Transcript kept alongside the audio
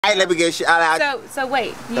Hey, let me get you out. So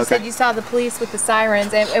wait, you said you saw the police with the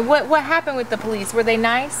sirens, and what happened with the police? Were they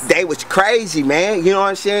nice? They was crazy, man. You know what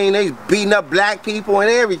I'm saying? They was beating up black people and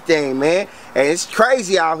everything, man. And it's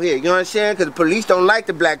crazy out here, you know what I'm saying? Because the police don't like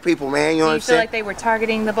the black people, man. You know what I'm saying? Do you feel like they were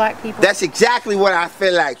targeting the black people? That's exactly what I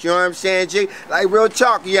feel like, you know what I'm saying, G? Like, real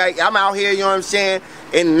talk, yeah, I'm out here, you know what I'm saying,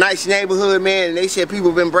 in a nice neighborhood, man, and they said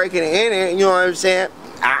people been breaking in it, you know what I'm saying?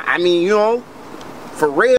 I mean, you know, for real.